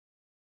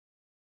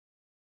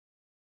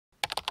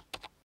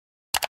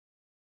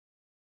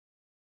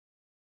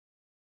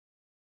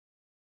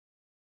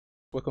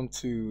Welcome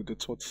to the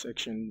taught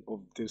section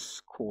of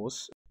this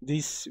course.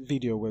 This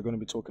video we're going to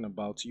be talking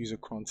about user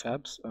cron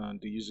tabs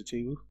and the user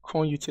table.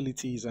 Cron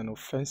utility is an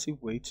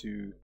offensive way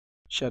to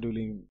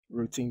scheduling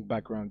routine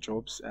background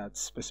jobs at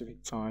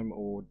specific time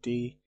or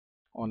day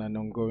on an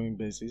ongoing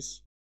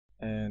basis.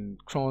 And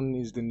cron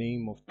is the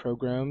name of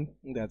program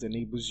that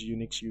enables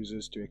Unix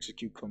users to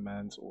execute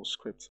commands or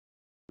scripts.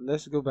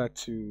 Let's go back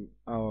to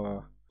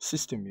our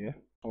system here,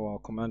 or our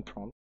command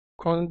prompt.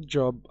 Cron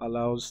job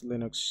allows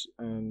Linux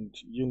and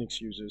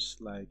Unix users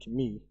like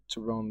me to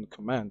run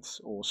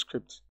commands or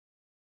scripts.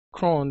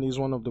 Cron is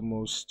one of the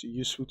most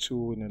useful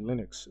tools in a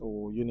Linux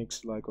or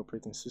Unix-like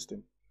operating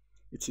system.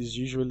 It is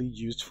usually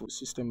used for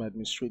system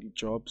administrative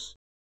jobs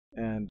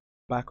and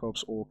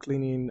backups or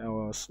cleaning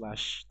our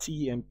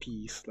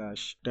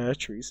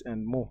 /tmp/directories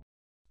and more.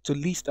 To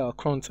list our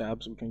cron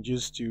tabs, we can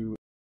just do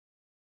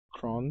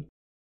cron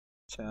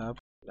tab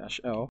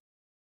 -l.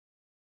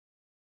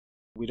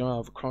 We don't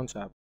have a cron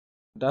tab.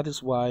 That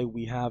is why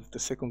we have the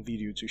second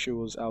video to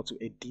show us how to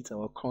edit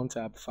our cron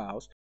tab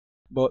files.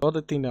 But the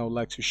other thing I would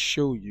like to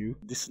show you,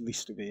 this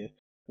list over here,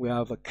 we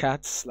have a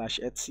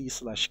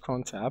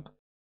cat/etc/cron tab,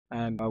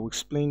 and I will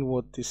explain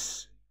what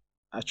this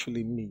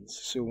actually means.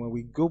 So when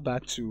we go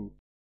back to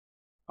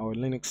our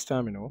Linux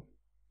terminal,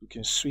 we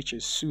can switch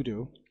as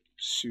sudo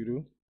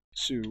su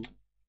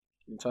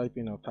and type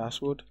in our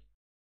password,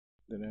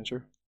 then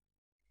enter.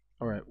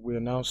 Alright, we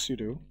are now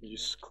sudo.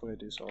 Just clear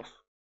this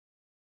off.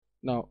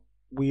 Now,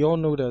 we all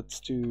know that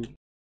to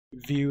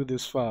view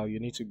this file, you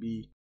need to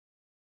be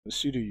a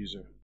sudo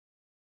user.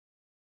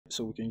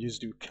 So we can just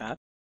do cat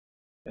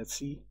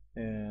etc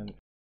and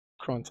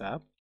cron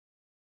tab.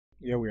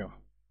 Here we are.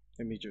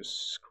 Let me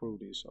just scroll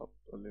this up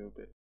a little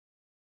bit.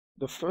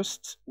 The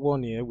first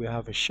one here, we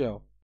have a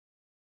shell.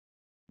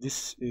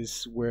 This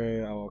is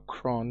where our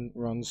cron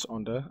runs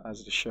under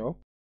as the shell.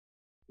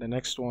 The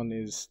next one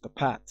is the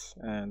path,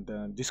 and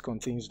this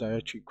contains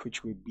directory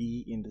which will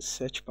be in the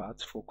search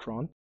path for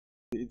cron.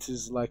 It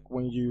is like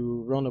when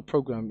you run a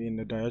program in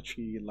a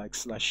directory like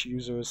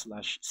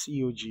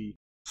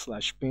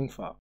 /user/cog/bin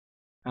file.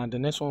 And the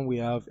next one we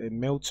have a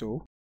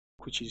melto,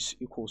 which is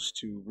equals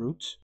to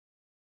root.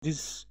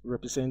 This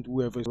represents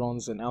whoever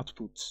runs an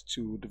output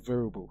to the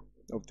variable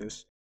of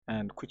this,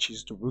 and which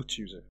is the root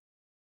user.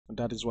 And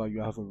that is why you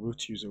have a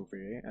root user over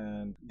here.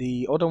 And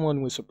the other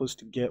one we're supposed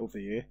to get over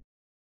here,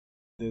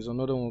 there's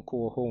another one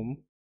called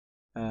home.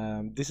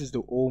 This is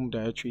the home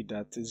directory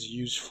that is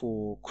used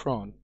for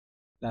cron.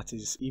 That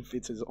is, if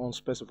it is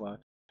unspecified,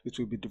 it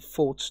will be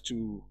default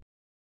to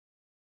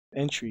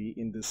entry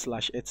in the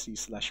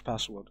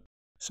 /etc/password.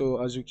 So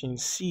as you can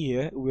see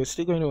here, we're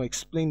still going to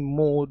explain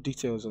more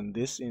details on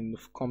this in the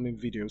coming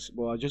videos,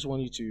 but I just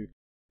want you to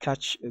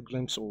catch a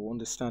glimpse or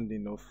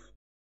understanding of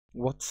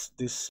what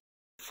this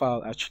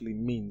file actually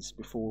means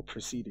before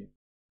proceeding.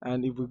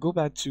 And if we go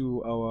back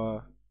to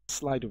our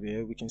slide over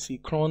here, we can see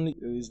cron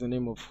is the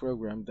name of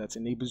program that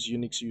enables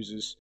Unix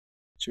users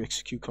to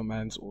execute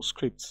commands or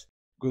scripts,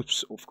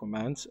 groups of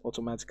commands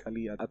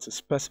automatically at a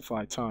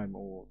specified time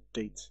or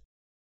date.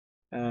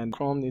 And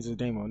cron is a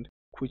daemon,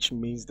 which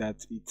means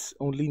that it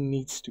only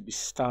needs to be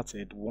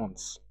started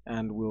once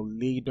and will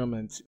lay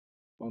dormant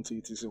until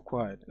it is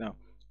required. Now,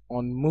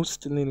 on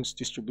most Linux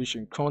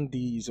distribution, cron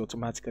D is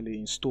automatically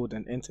installed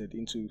and entered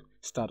into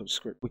startup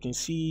script. We can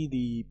see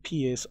the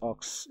ps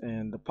aux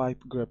and the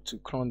pipe grep to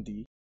cron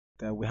D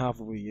that we have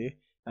over here.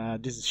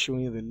 This is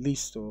showing the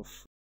list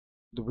of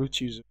the root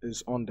user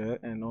is under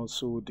and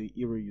also the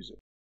hero user.